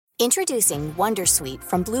Introducing Wondersuite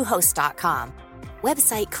from Bluehost.com.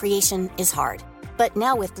 Website creation is hard, but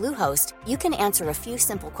now with Bluehost, you can answer a few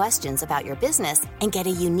simple questions about your business and get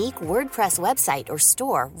a unique WordPress website or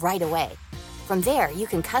store right away. From there, you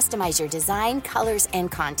can customize your design, colors,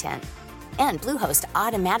 and content. And Bluehost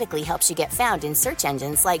automatically helps you get found in search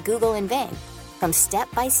engines like Google and Bing. From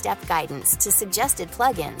step-by-step guidance to suggested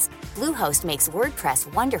plugins, Bluehost makes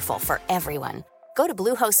WordPress wonderful for everyone. Go to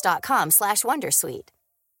bluehost.com/wondersuite.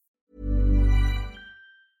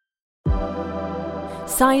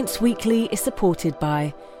 Science Weekly is supported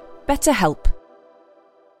by BetterHelp.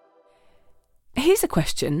 Here's a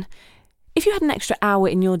question. If you had an extra hour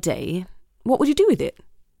in your day, what would you do with it?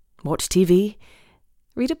 Watch TV?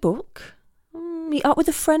 Read a book? Meet up with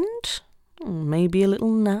a friend? Maybe a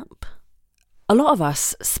little nap? A lot of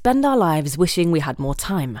us spend our lives wishing we had more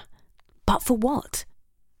time. But for what?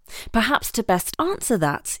 Perhaps to best answer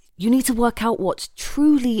that, you need to work out what's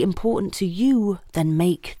truly important to you, then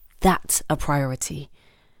make that a priority.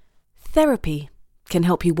 Therapy can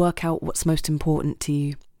help you work out what's most important to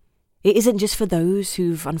you. It isn't just for those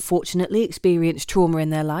who've unfortunately experienced trauma in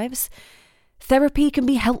their lives. Therapy can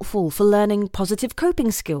be helpful for learning positive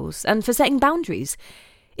coping skills and for setting boundaries.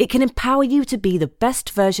 It can empower you to be the best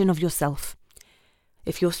version of yourself.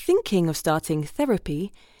 If you're thinking of starting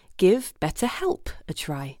therapy, give BetterHelp a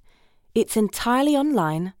try. It's entirely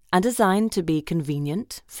online and designed to be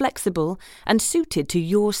convenient, flexible, and suited to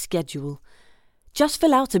your schedule. Just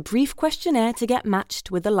fill out a brief questionnaire to get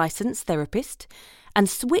matched with a licensed therapist and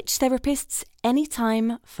switch therapists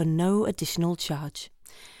anytime for no additional charge.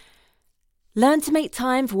 Learn to make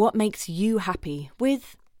time for what makes you happy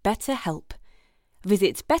with BetterHelp.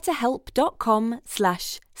 Visit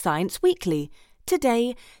betterhelp.com/scienceweekly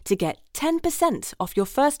today to get 10% off your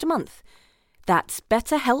first month. That's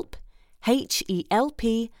BetterHelp,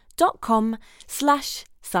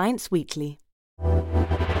 HELP.com/scienceweekly.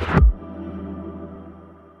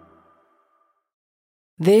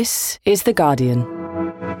 This is The Guardian.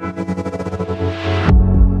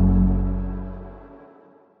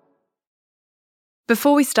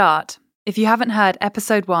 Before we start, if you haven't heard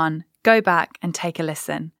episode 1, go back and take a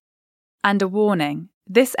listen. And a warning,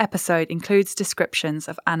 this episode includes descriptions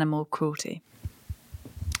of animal cruelty.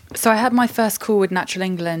 So I had my first call with Natural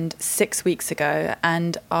England 6 weeks ago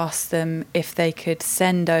and asked them if they could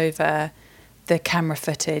send over the camera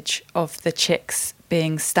footage of the chicks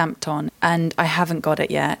being stamped on, and I haven't got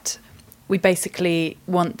it yet. We basically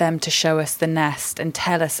want them to show us the nest and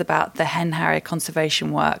tell us about the hen harrier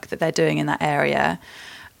conservation work that they're doing in that area.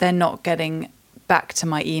 They're not getting back to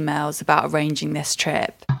my emails about arranging this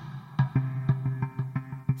trip.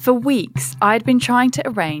 For weeks, I'd been trying to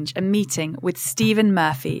arrange a meeting with Stephen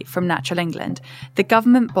Murphy from Natural England, the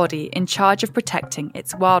government body in charge of protecting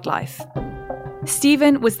its wildlife.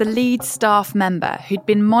 Stephen was the lead staff member who'd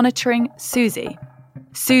been monitoring Susie.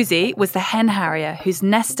 Susie was the hen harrier whose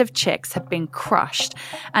nest of chicks had been crushed,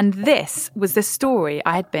 and this was the story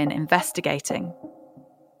I had been investigating.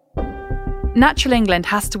 Natural England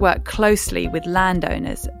has to work closely with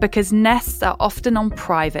landowners because nests are often on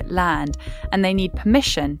private land and they need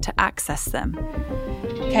permission to access them.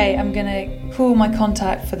 Okay, I'm going to call my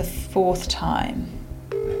contact for the 4th time.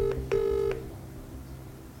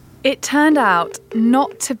 It turned out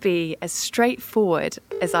not to be as straightforward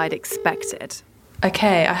as I'd expected.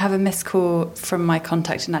 Okay, I have a missed call from my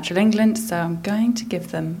contact in Natural England, so I'm going to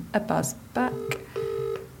give them a buzz back.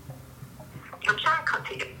 I'm sorry I can't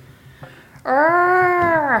take it.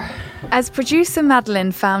 As producer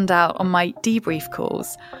Madeline found out on my debrief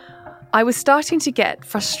calls, I was starting to get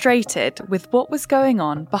frustrated with what was going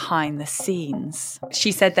on behind the scenes.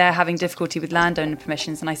 She said they're having difficulty with landowner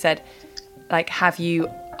permissions, and I said, have you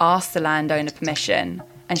asked the landowner permission?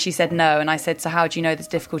 And she said no, and I said, so how do you know there's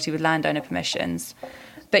difficulty with landowner permissions?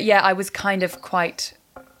 But yeah, I was kind of quite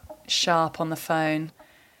sharp on the phone.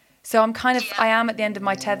 So I am at the end of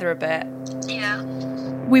my tether a bit. Yeah.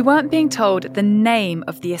 We weren't being told the name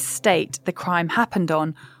of the estate the crime happened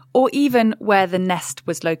on, or even where the nest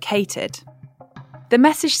was located. The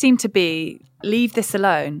message seemed to be, leave this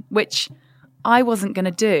alone, which I wasn't going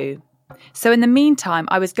to do. So in the meantime,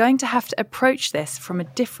 I was going to have to approach this from a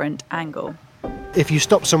different angle. If you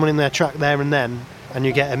stop someone in their track there and then, and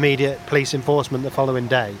you get immediate police enforcement the following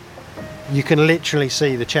day, you can literally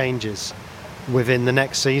see the changes within the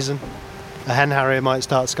next season. A hen harrier might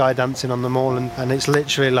start skydancing on the moor, and it's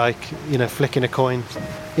literally like, flicking a coin.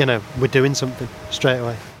 We're doing something straight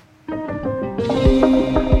away.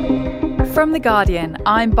 From The Guardian,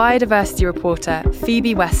 I'm biodiversity reporter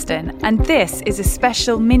Phoebe Weston, and this is a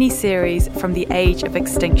special mini-series from the Age of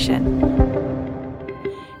Extinction.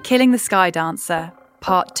 Killing the Skydancer,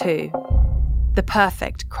 Part 2. The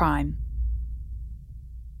Perfect Crime.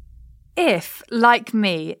 If, like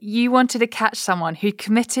me, you wanted to catch someone who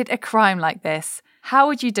committed a crime like this, how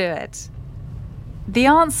would you do it? The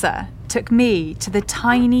answer took me to the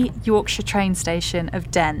tiny Yorkshire train station of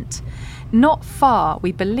Dent, not far,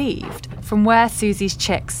 we believed, from where Susie's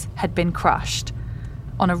chicks had been crushed,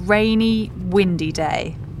 on a rainy, windy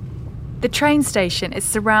day. The train station is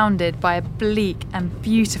surrounded by a bleak and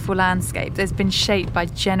beautiful landscape that's been shaped by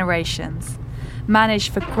generations,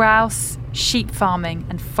 managed for grouse, sheep farming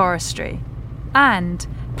and forestry. And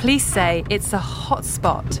police say it's a hot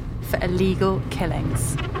spot for illegal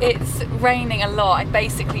killings. It's raining a lot.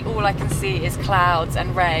 Basically all I can see is clouds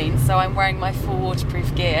and rain, so I'm wearing my full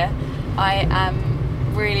waterproof gear. I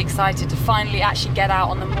am really excited to finally actually get out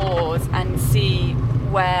on the moors and see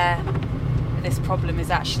where this problem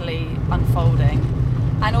is actually unfolding,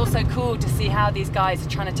 and also cool to see how these guys are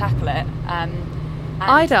trying to tackle it.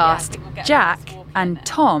 I'd asked Jack and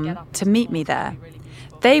Tom to meet me there.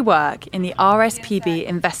 They work in the RSPB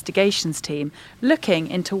investigations team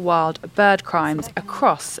looking into wild bird crimes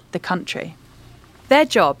across the country. Their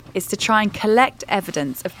job is to try and collect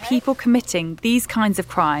evidence of people committing these kinds of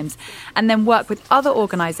crimes and then work with other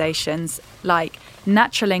organisations like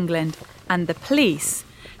Natural England and the police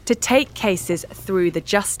to take cases through the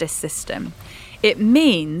justice system. It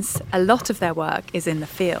means a lot of their work is in the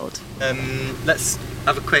field. Let's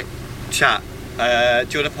have a quick chat.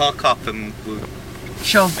 Do you want to park up and we'll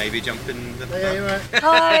maybe jump in the Yeah, you're right.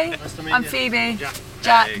 Hi, Nice to meet I'm you. Phoebe.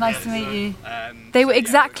 Jack, Nice to meet you. They were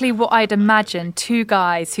exactly what I'd imagined two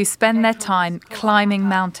guys who spend their time climbing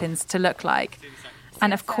mountains to look like.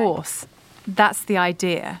 And of course, that's the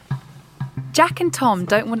idea. Jack and Tom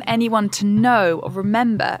don't want anyone to know or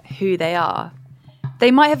remember who they are.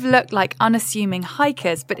 They might have looked like unassuming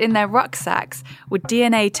hikers, but in their rucksacks were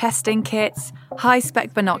DNA testing kits,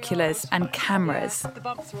 high-spec binoculars and cameras.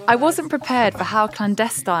 I wasn't prepared for how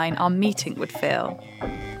clandestine our meeting would feel.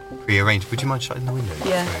 Prearranged. Would you mind shutting the window?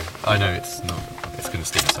 Yeah. I know it's going to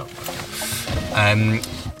steam us up.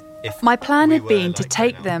 My plan had been to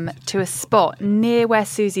take them to a spot near where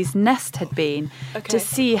Susie's nest had been to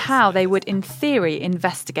see how they would, in theory,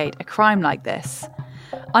 investigate a crime like this.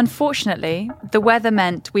 Unfortunately, the weather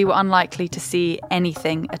meant we were unlikely to see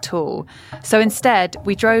anything at all. So instead,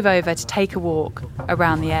 we drove over to take a walk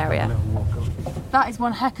around the area. That is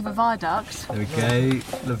one heck of a viaduct. There we go.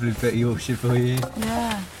 Lovely bit of Yorkshire for you.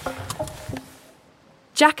 Yeah.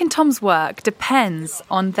 Jack and Tom's work depends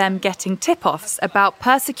on them getting tip-offs about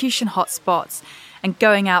persecution hotspots and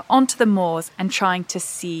going out onto the moors and trying to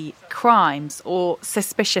see crimes or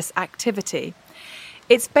suspicious activity.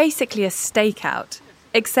 It's basically a stakeout,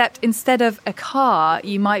 except instead of a car,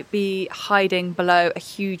 you might be hiding below a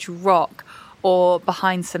huge rock or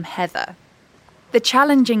behind some heather. The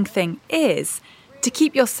challenging thing is, to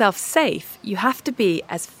keep yourself safe, you have to be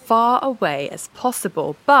as far away as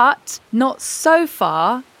possible, but not so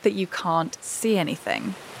far that you can't see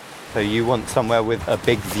anything. So you want somewhere with a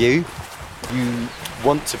big view. You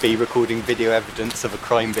want to be recording video evidence of a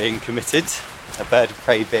crime being committed, a bird of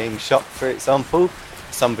prey being shot, for example,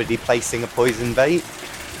 somebody placing a poison bait.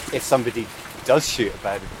 If somebody does shoot a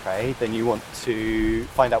bird of prey, then you want to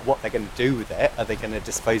find out what they're going to do with it. Are they going to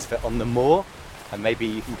dispose of it on the moor? And maybe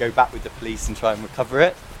you can go back with the police and try and recover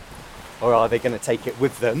it. Or are they going to take it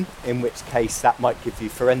with them? In which case that might give you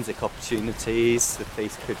forensic opportunities. The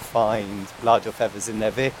police could find blood or feathers in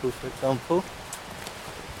their vehicle, for example.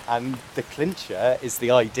 And the clincher is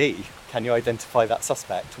the ID. Can you identify that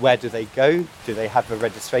suspect? Where do they go? Do they have a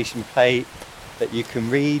registration plate that you can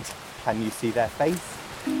read? Can you see their face?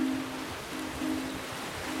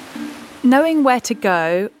 Knowing where to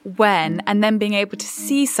go, when, and then being able to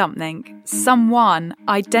see something, someone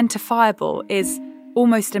identifiable, is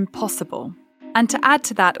almost impossible. And to add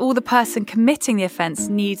to that, all the person committing the offence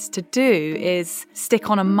needs to do is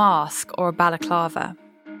stick on a mask or a balaclava.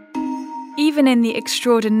 Even in the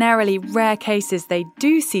extraordinarily rare cases they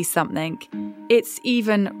do see something, it's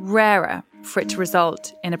even rarer for it to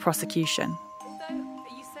result in a prosecution.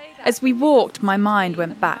 As we walked, my mind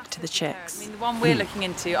went back to the chicks. I mean, the one we're looking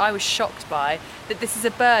into, I was shocked by that this is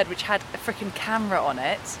a bird which had a freaking camera on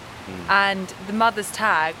it, and the mother's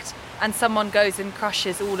tagged, and someone goes and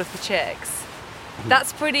crushes all of the chicks.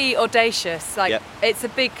 That's pretty audacious. It's a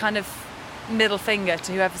big kind of middle finger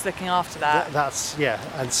to whoever's looking after that. That's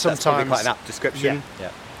and sometimes That's probably quite an apt description.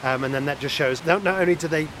 Yeah. And then that just shows not only do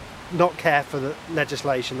they not care for the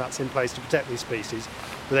legislation that's in place to protect these species,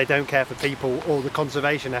 but they don't care for people or the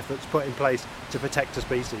conservation efforts put in place to protect the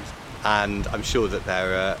species. And I'm sure that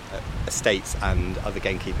there are estates and other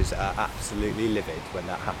gamekeepers that are absolutely livid when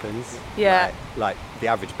that happens. Yeah. Like the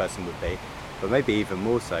average person would be, but maybe even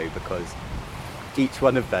more so, because each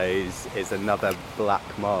one of those is another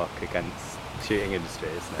black mark against the shooting industry,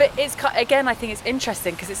 isn't it? But it's, again, I think it's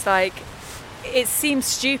interesting because it's like, it seems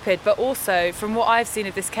stupid, but also from what I've seen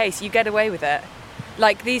of this case, you get away with it.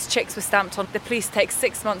 Like, these chicks were stamped on, the police take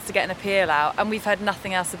 6 months to get an appeal out, and we've heard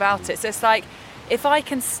nothing else about it. So it's like, if I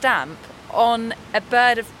can stamp on a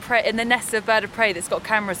bird of prey, in the nest of a bird of prey that's got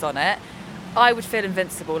cameras on it, I would feel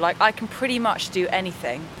invincible. Like, I can pretty much do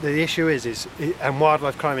anything. The issue is and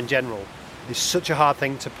wildlife crime in general is such a hard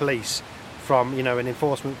thing to police from, you know, an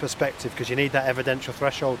enforcement perspective, because you need that evidential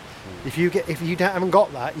threshold. If you haven't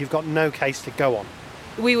got that, you've got no case to go on.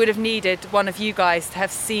 We would have needed one of you guys to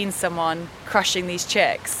have seen someone crushing these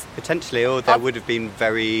chicks. Potentially, or there would have been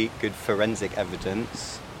very good forensic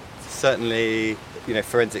evidence. Certainly, you know,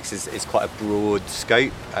 forensics is quite a broad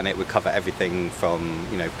scope, and it would cover everything from,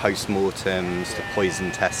 you know, post-mortems to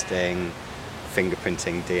poison testing,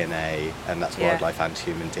 fingerprinting, DNA, and that's wildlife and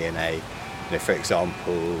human DNA. You know, for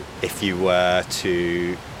example, if you were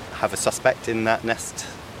to have a suspect in that nest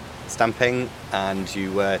stamping and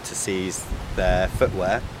you were to seize their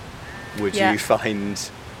footwear, would you find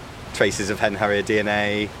traces of hen harrier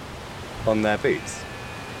DNA on their boots?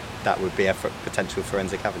 That would be a potential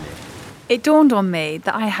forensic avenue. It dawned on me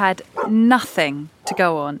that I had nothing to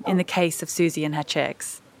go on in the case of Susie and her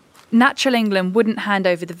chicks. Natural England wouldn't hand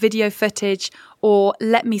over the video footage or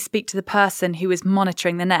let me speak to the person who was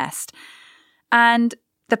monitoring the nest. And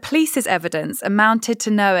the police's evidence amounted to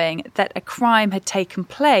knowing that a crime had taken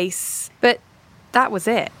place, but that was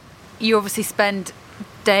it. You obviously spend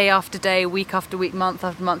day after day, week after week, month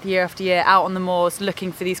after month, year after year out on the moors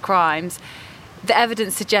looking for these crimes. The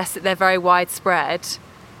evidence suggests that they're very widespread,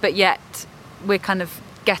 but yet we're kind of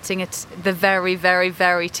getting at the very, very,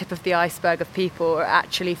 very tip of the iceberg of people who are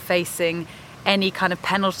actually facing any kind of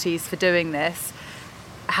penalties for doing this.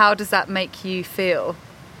 How does that make you feel?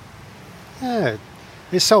 Yeah,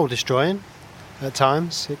 it's soul destroying at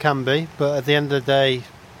times, it can be, but at the end of the day,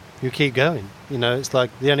 you keep going. You know, it's like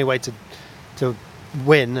the only way to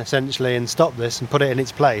win, essentially, and stop this and put it in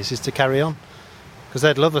its place is to carry on. Because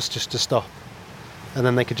they'd love us just to stop, and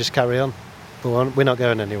then they could just carry on. But we're not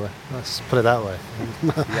going anywhere. Let's put it that way.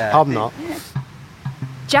 Yeah. I'm not.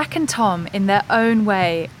 Jack and Tom, in their own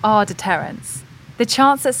way, are deterrents. The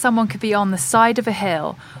chance that someone could be on the side of a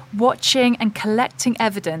hill, watching and collecting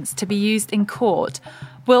evidence to be used in court,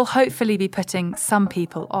 will hopefully be putting some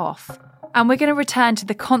people off. And we're going to return to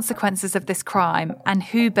the consequences of this crime and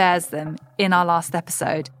who bears them in our last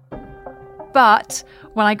episode. But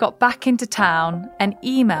when I got back into town, an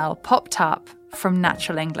email popped up from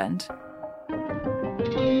Natural England.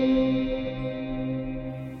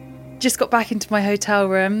 Just got back into my hotel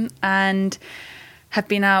room and have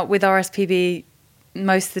been out with RSPB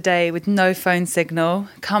most of the day with no phone signal.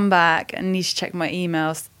 Come back and need to check my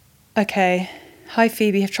emails. Okay. Hi,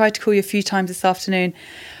 Phoebe. I've tried to call you a few times this afternoon.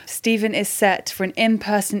 Stephen is set for an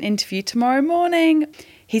in-person interview tomorrow morning.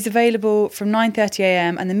 He's available from 9:30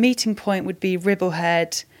 a.m. and the meeting point would be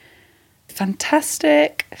Ribblehead.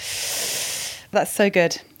 Fantastic. That's so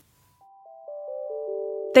good.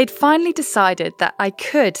 They'd finally decided that I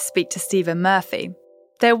could speak to Stephen Murphy.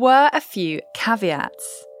 There were a few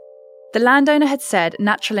caveats. The landowner had said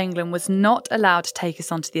Natural England was not allowed to take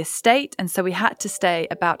us onto the estate, and so we had to stay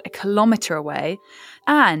about 1 kilometre away.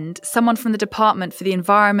 And someone from the Department for the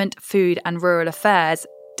Environment, Food and Rural Affairs,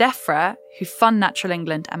 DEFRA, who fund Natural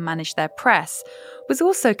England and manage their press, was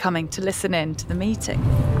also coming to listen in to the meeting.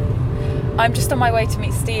 I'm just on my way to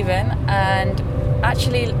meet Stephen and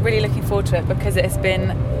actually really looking forward to it because it has been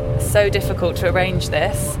so difficult to arrange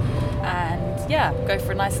this. And yeah, go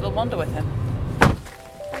for a nice little wander with him.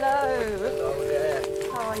 Hello. Hello there.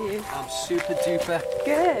 How are you? I'm super duper.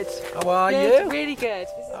 Good. How are Good, you? really good.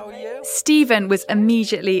 How are you? Stephen was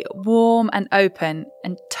immediately warm and open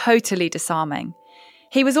and totally disarming.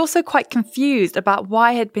 He was also quite confused about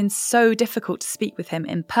why it had been so difficult to speak with him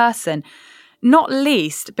in person, not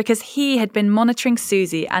least because he had been monitoring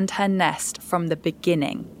Susie and her nest from the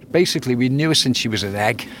beginning. Basically, we knew her since she was an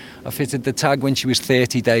egg. I fitted the tag when she was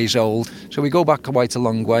 30 days old. So we go back quite a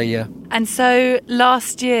long way, yeah. And so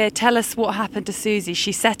last year, tell us what happened to Susie.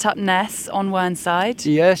 She set up nests on Whernside.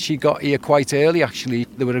 Yeah, she got here quite early, actually.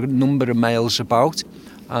 There were a number of males about,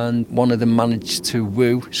 and one of them managed to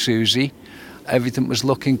woo Susie. Everything was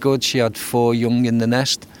looking good. She had 4 young in the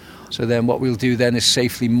nest. So then what we'll do then is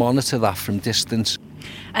safely monitor that from distance.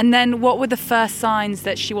 And then what were the first signs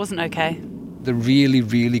that she wasn't okay? They're really,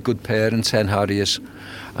 really good parents, hen harriers,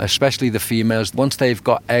 especially the females. Once they've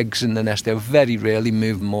got eggs in the nest, they'll very rarely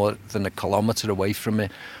move more than a kilometre away from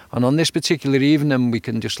it. And on this particular evening, we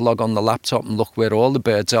can just log on the laptop and look where all the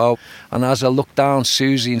birds are. And as I looked down,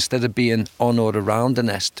 Susie, instead of being on or around the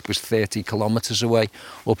nest, was 30 kilometres away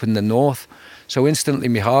up in the north. So instantly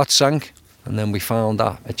my heart sank. And then we found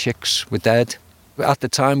that the chicks were dead. At the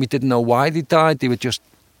time, we didn't know why they died. They were just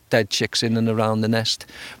dead chicks in and around the nest.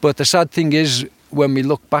 But the sad thing is, when we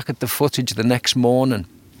look back at the footage the next morning,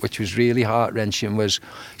 which was really heart-wrenching, was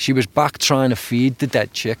she was back trying to feed the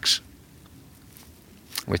dead chicks,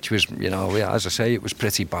 which was, as I say, it was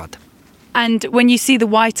pretty bad. And when you see the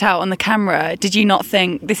whiteout on the camera, did you not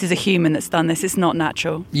think, this is a human that's done this, it's not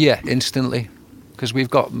natural? Yeah, instantly, because we've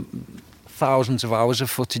got thousands of hours of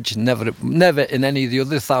footage. Never in any of the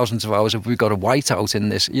other thousands of hours have we got a whiteout in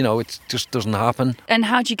this. It just doesn't happen. And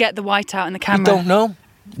how'd you get the whiteout in the camera? We don't know.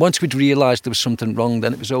 Once we'd realised there was something wrong,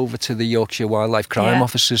 then it was over to the Yorkshire Wildlife Crime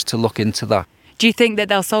Officers to look into that. Do you think that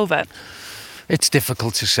they'll solve it? It's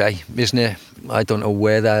difficult to say, isn't it? I don't know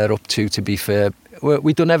where they're up to be fair.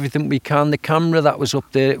 We've done everything we can. The camera that was up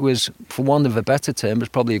there, it was, for want of a better term, it was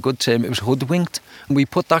probably a good term, it was hoodwinked. And we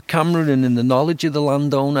put that camera in the knowledge of the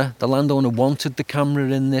landowner. The landowner wanted the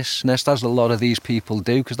camera in this nest, as a lot of these people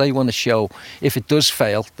do, because they want to show, if it does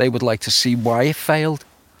fail, they would like to see why it failed.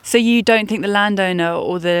 So you don't think the landowner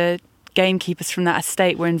or the gamekeepers from that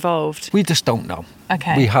estate were involved? We just don't know.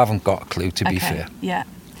 Okay. We haven't got a clue, to be fair. Yeah.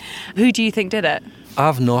 Who do you think did it?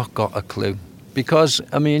 I've not got a clue. Because,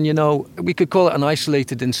 we could call it an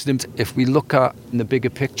isolated incident. If we look at in the bigger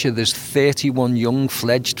picture, there's 31 young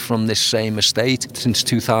fledged from this same estate since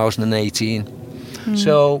 2018.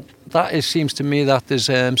 So that seems to me that there's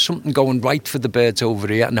something going right for the birds over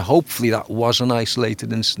here, and hopefully that was an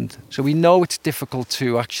isolated incident. So we know it's difficult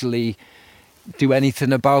to actually do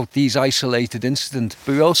anything about these isolated incidents,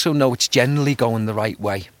 but we also know it's generally going the right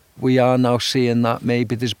way. We are now seeing that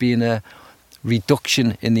maybe there's been a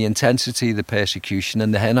reduction in the intensity of the persecution,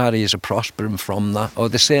 and the hen harriers are prospering from that, or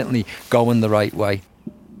they're certainly going the right way.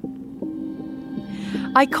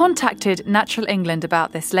 I contacted Natural England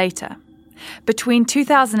about this later. Between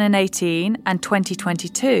 2018 and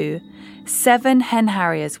 2022, 7 hen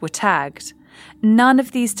harriers were tagged. None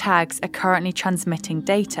of these tags are currently transmitting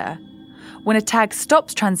data. When a tag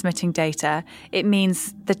stops transmitting data, it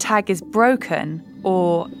means the tag is broken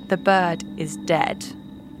or the bird is dead.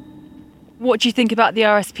 What do you think about the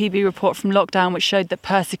RSPB report from lockdown, which showed that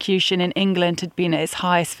persecution in England had been at its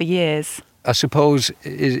highest for years? I suppose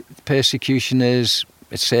persecution it's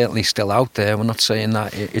certainly still out there. We're not saying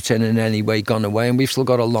that it's in any way gone away, and we've still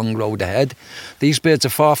got a long road ahead. These birds are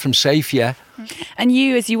far from safe, yeah. And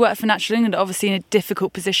you, as you work for Natural England, are obviously in a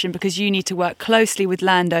difficult position because you need to work closely with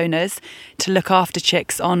landowners to look after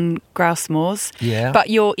chicks on grouse moors. Yeah. But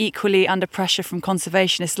you're equally under pressure from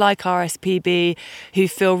conservationists like RSPB, who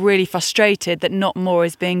feel really frustrated that not more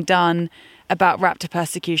is being done about raptor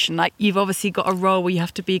persecution. Like, you've obviously got a role where you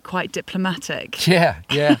have to be quite diplomatic. Yeah.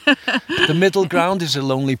 The middle ground is a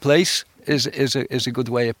lonely place. Is a good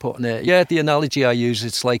way of putting it. Yeah, the analogy I use,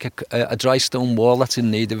 it's like a dry stone wall that's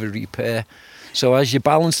in need of a repair. So as you're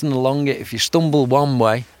balancing along it, if you stumble one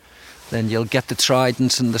way, then you'll get the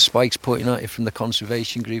tridents and the spikes pointing at you from the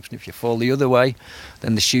conservation groups. And if you fall the other way,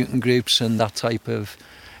 then the shooting groups and that type of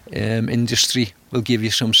industry will give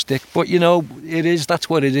you some stick. But that's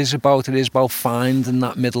what it is about. It is about finding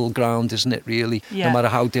that middle ground, isn't it, really? Yeah. No matter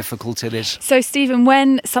how difficult it is. So, Stephen,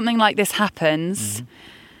 when something like this happens,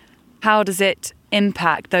 how does it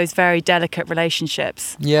impact those very delicate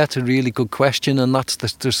relationships? Yeah, it's a really good question, and that's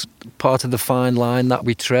just part of the fine line that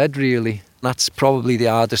we tread, really. That's probably the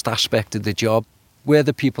hardest aspect of the job. We're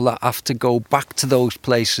the people that have to go back to those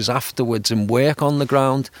places afterwards and work on the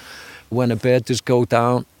ground. When a bird does go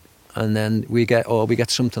down, and then we get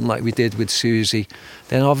something like we did with Susie,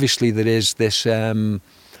 then obviously there is this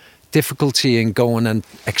difficulty in going and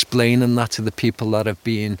explaining that to the people that have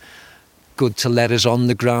been good to let us on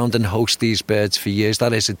the ground and host these birds for years.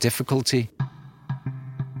 That is a difficulty.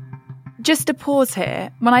 Just a pause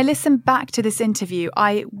here. When I listen back to this interview,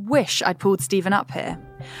 I wish I'd pulled Stephen up here.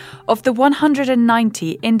 Of the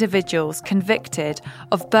 190 individuals convicted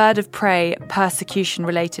of bird of prey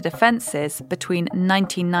persecution-related offences between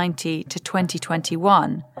 1990 to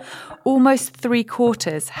 2021, almost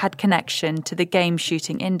 3/4 had connection to the game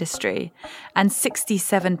shooting industry, and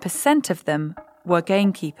 67% of them were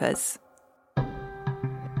gamekeepers.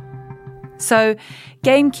 So,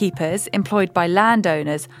 gamekeepers employed by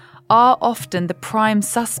landowners are often the prime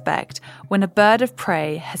suspect when a bird of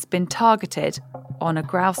prey has been targeted on a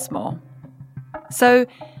grouse moor. So,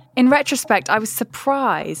 In retrospect, I was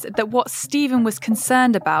surprised that what Stephen was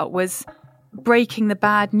concerned about was breaking the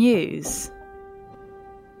bad news.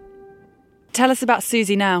 Tell us about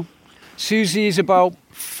Susie now. Susie is about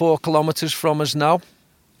 4 kilometres from us now.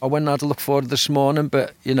 I went and had a look for her this morning,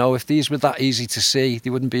 but, you know, if these were that easy to see, they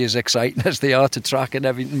wouldn't be as exciting as they are to track and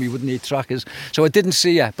everything. We wouldn't need trackers. So I didn't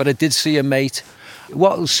see her, but I did see her mate.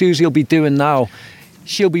 What Susie will be doing now,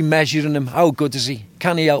 she'll be measuring him. How good is he?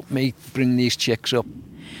 Can he help me bring these chicks up?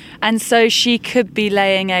 And so she could be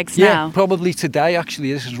laying eggs Yeah, now? probably today,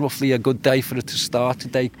 actually. This is roughly a good day for it to start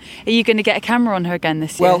today. Are you going to get a camera on her again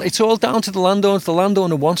this year? Well, it's all down to the landowner. If the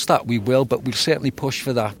landowner wants that, we will, but we'll certainly push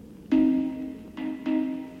for that.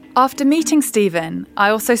 After meeting Stephen, I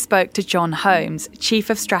also spoke to John Holmes,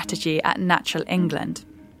 Chief of Strategy at Natural England.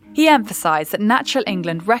 He emphasised that Natural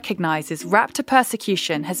England recognises raptor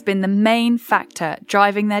persecution has been the main factor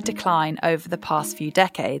driving their decline over the past few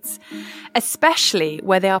decades, especially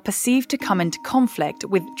where they are perceived to come into conflict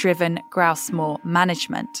with driven grouse moor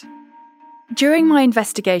management. During my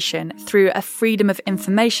investigation through a Freedom of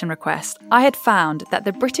Information request, I had found that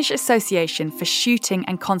the British Association for Shooting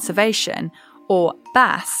and Conservation, or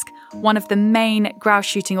BASC, one of the main grouse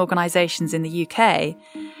shooting organisations in the UK,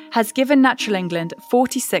 has given Natural England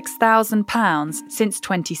 £46,000 since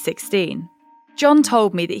 2016. John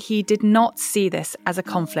told me that he did not see this as a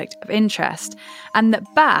conflict of interest, and that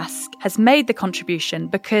BASC has made the contribution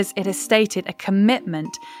because it has stated a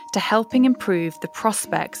commitment to helping improve the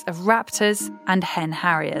prospects of raptors and hen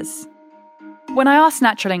harriers. When I asked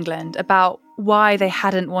Natural England about why they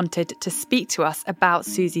hadn't wanted to speak to us about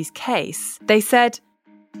Susie's case, they said,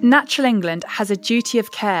 Natural England has a duty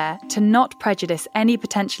of care to not prejudice any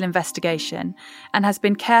potential investigation and has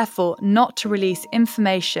been careful not to release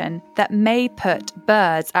information that may put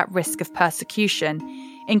birds at risk of persecution,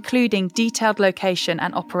 including detailed location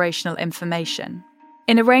and operational information.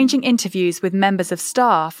 In arranging interviews with members of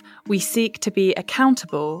staff, we seek to be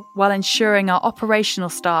accountable while ensuring our operational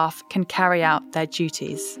staff can carry out their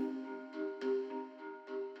duties.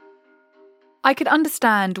 I could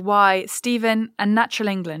understand why Stephen and Natural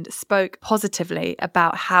England spoke positively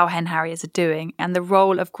about how hen harriers are doing and the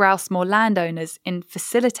role of grouse moor landowners in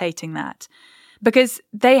facilitating that, because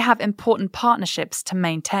they have important partnerships to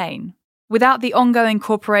maintain. Without the ongoing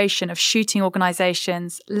cooperation of shooting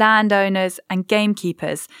organisations, landowners and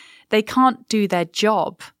gamekeepers, they can't do their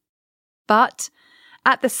job. But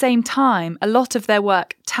at the same time, a lot of their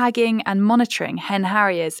work tagging and monitoring hen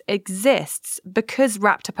harriers exists because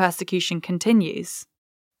raptor persecution continues.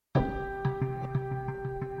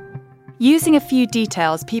 Using a few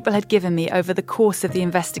details people had given me over the course of the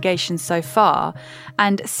investigation so far,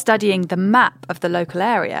 and studying the map of the local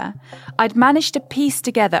area, I'd managed to piece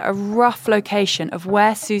together a rough location of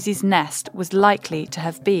where Susie's nest was likely to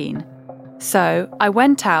have been. So I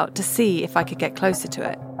went out to see if I could get closer to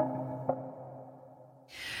it.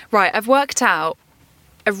 Right, I've worked out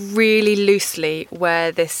really loosely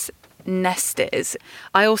where this nest is.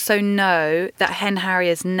 I also know that hen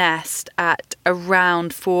harriers nest at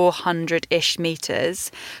around 400-ish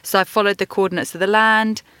metres. So I've followed the coordinates of the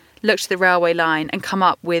land, looked at the railway line and come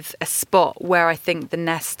up with a spot where I think the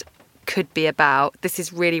nest could be about. This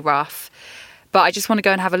is really rough, but I just want to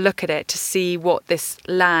go and have a look at it to see what this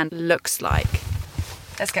land looks like.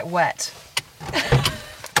 Let's get wet.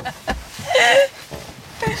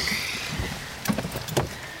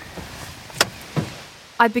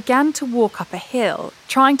 I began to walk up a hill,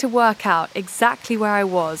 trying to work out exactly where I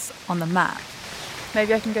was on the map.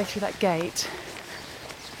 Maybe I can go through that gate.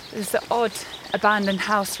 There's the odd abandoned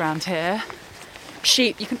house around here.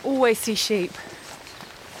 Sheep, you can always see sheep.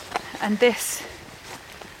 And this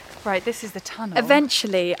is the tunnel.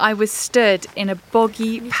 Eventually, I was stood in a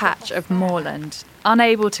boggy patch of moorland,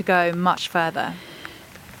 unable to go much further.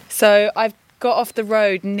 So I've got off the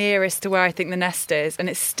road nearest to where I think the nest is, and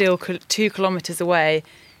it's still 2 kilometres away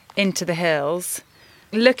into the hills.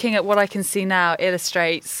 Looking at what I can see now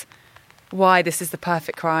illustrates why this is the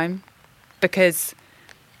perfect crime, because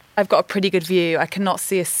I've got a pretty good view. I cannot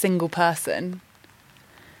see a single person.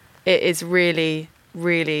 It is really,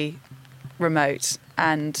 really remote,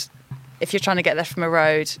 and if you're trying to get there from a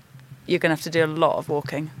road, you're going to have to do a lot of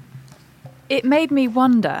walking. It made me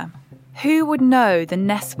wonder, who would know the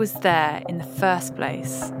nest was there in the first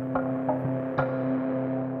place?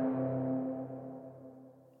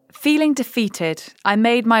 Feeling defeated, I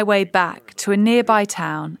made my way back to a nearby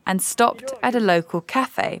town and stopped at a local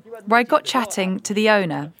cafe where I got chatting to the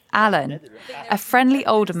owner, Alan, a friendly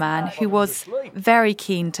older man who was very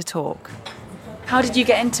keen to talk. How did you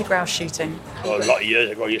get into grouse shooting? Oh, a lot of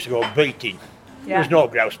years ago, I used to go beating. Yeah. There was no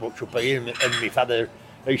grouse much up here, and my father,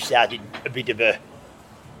 he started a bit of a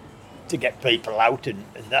to get people out and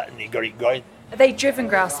that, and he got it going. Are they driven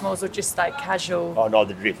grouse moors or just like casual? Oh no,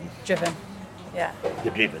 they're driven. Driven, yeah.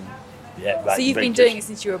 They're driven. Yeah. So you've been doing it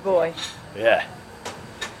since you were a boy? Yeah.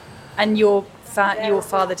 And your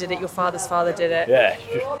father did it, your father's father did it? Yeah,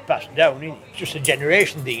 it's just passed down, innit? It's just a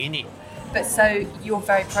generation thing, innit? But so you're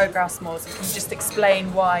very pro grouse moors, and can you just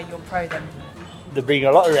explain why you're pro them? They bring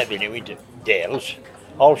a lot of revenue into Dales.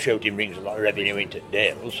 All shooting brings a lot of revenue into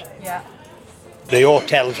Dales. Yeah. The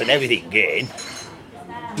hotels and everything gain.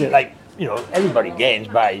 Like, everybody gains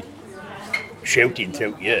by shooting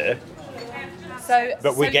through the year.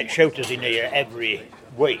 But we get shooters in here every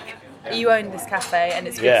week. You own this cafe and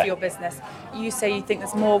it's good for your business. You say you think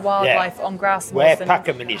there's more wildlife on grouse moors Where than...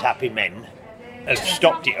 Packham and his happy men have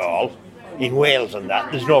stopped it all, in Wales and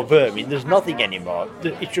that, there's no vermin, there's nothing anymore.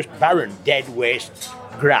 It's just barren, dead, waste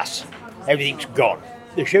grass. Everything's gone.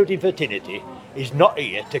 The shooting fraternity is not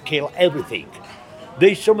here to kill everything.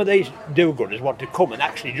 Some of these do-gooders want to come and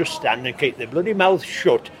actually just stand and keep their bloody mouths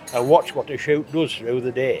shut and watch what a shoot does through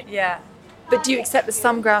the day. Yeah. But do you accept that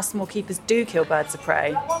some grouse moor keepers do kill birds of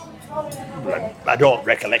prey? I don't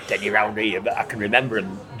recollect any round here, but I can remember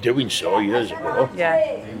them doing so years ago.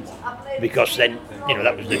 Yeah. Because then,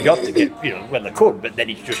 that was the job to get, when they could, but then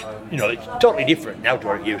it's just, it's totally different now to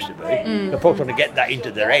what it used to be. The folks want to get that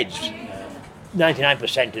into their heads.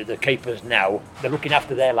 99% of the keepers now, they're looking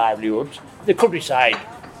after their livelihoods. The countryside,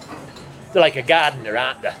 they're like a gardener,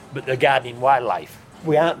 aren't they? But they're gardening wildlife.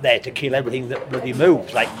 We aren't there to kill everything that bloody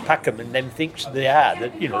moves, like Packham and them thinks they are.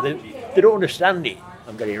 That they don't understand it.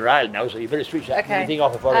 I'm getting riled now, so you better switch that thing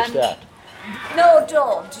off before I start. No,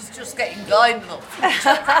 don't. It's just getting going, look. It's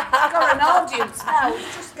got an audience now.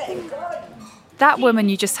 It's just getting going. That woman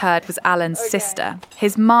you just heard was Alan's sister.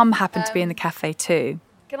 His mum happened to be in the cafe too.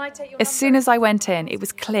 As soon as I went in, it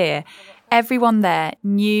was clear everyone there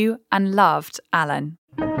knew and loved Alan.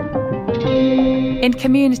 In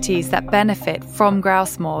communities that benefit from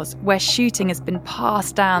grouse moors, where shooting has been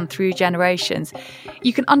passed down through generations,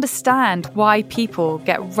 you can understand why people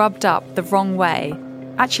get rubbed up the wrong way,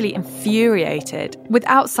 actually infuriated, with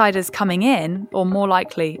outsiders coming in, or more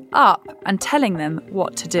likely up, and telling them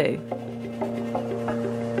what to do.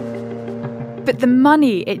 But the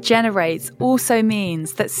money it generates also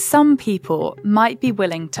means that some people might be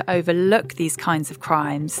willing to overlook these kinds of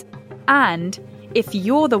crimes. And if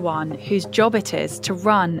you're the one whose job it is to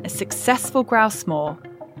run a successful grouse moor,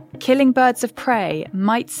 killing birds of prey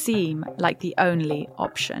might seem like the only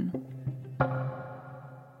option.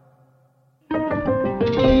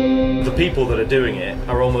 The people that are doing it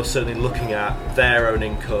are almost certainly looking at their own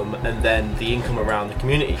income and then the income around the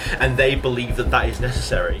community, and they believe that that is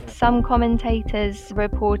necessary. Some commentators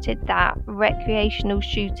reported that recreational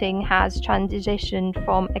shooting has transitioned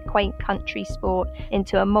from a quaint country sport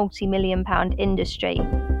into a multi-million-pound industry.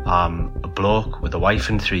 I'm a bloke with a wife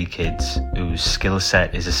and 3 kids whose skill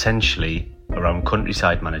set is essentially around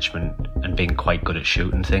countryside management and being quite good at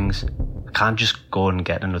shooting things. I can't just go and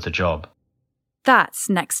get another job. That's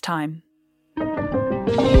next time.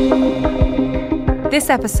 This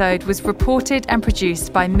episode was reported and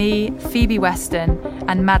produced by me, Phoebe Weston,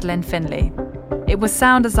 and Madeline Finley. It was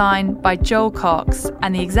sound designed by Joel Cox,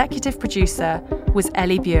 and the executive producer was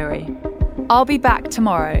Ellie Bury. I'll be back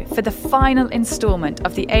tomorrow for the final instalment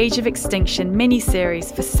of the Age of Extinction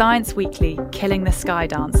mini-series for Science Weekly, Killing the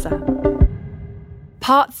Skydancer.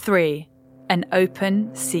 Part 3, An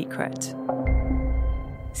Open Secret.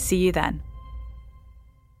 See you then.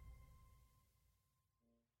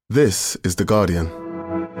 This is The Guardian.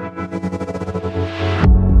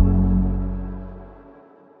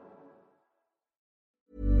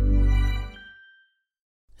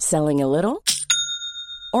 Selling a little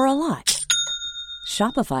or a lot?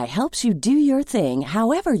 Shopify helps you do your thing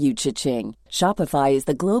however you cha-ching. Shopify is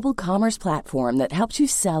the global commerce platform that helps you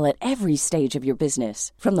sell at every stage of your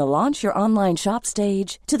business. From the launch your online shop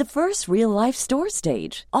stage to the first real-life store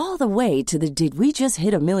stage, all the way to the did we just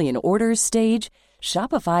hit a million orders stage.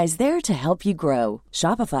 Shopify is there to help you grow.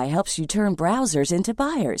 Shopify helps you turn browsers into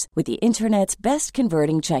buyers with the internet's best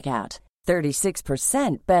converting checkout.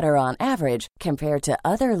 36% better on average compared to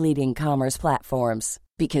other leading commerce platforms.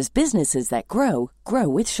 Because businesses that grow, grow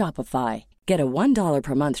with Shopify. Get a $1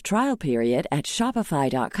 per month trial period at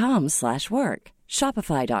shopify.com/work.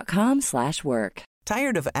 Shopify.com/work.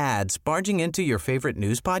 Tired of ads barging into your favorite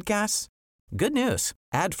news podcasts? Good news.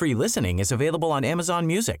 Ad-free listening is available on Amazon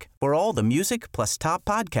Music for all the music plus top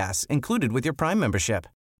podcasts included with your Prime membership.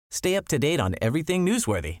 Stay up to date on everything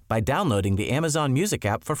newsworthy by downloading the Amazon Music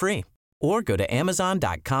app for free or go to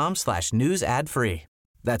amazon.com/news ad free.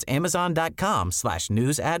 That's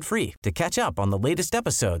amazon.com/news ad free to catch up on the latest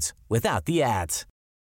episodes without the ads.